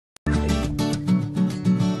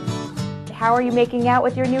how are you making out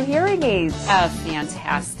with your new hearing aids? Oh,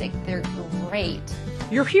 fantastic. They're great.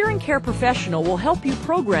 Your hearing care professional will help you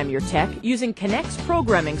program your tech using Connect's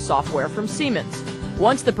programming software from Siemens.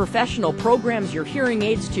 Once the professional programs your hearing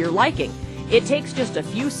aids to your liking, it takes just a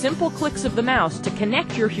few simple clicks of the mouse to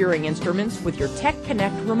connect your hearing instruments with your Tech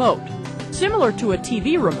Connect remote. Similar to a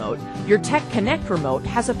TV remote, your Tech Connect remote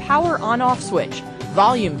has a power on-off switch,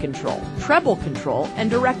 volume control, treble control, and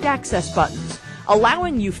direct access buttons,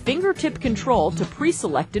 allowing you fingertip control to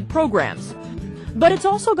pre-selected programs. But it's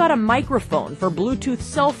also got a microphone for Bluetooth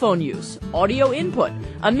cell phone use, audio input,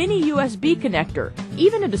 a mini USB connector,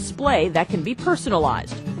 even a display that can be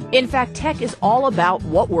personalized. In fact, Tech is all about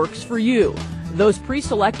what works for you. Those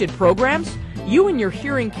pre-selected programs, you and your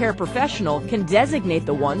hearing care professional can designate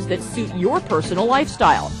the ones that suit your personal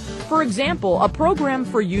lifestyle. For example, a program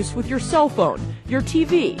for use with your cell phone, your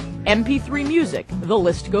TV, MP3 music, the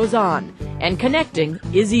list goes on. And connecting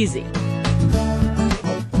is easy.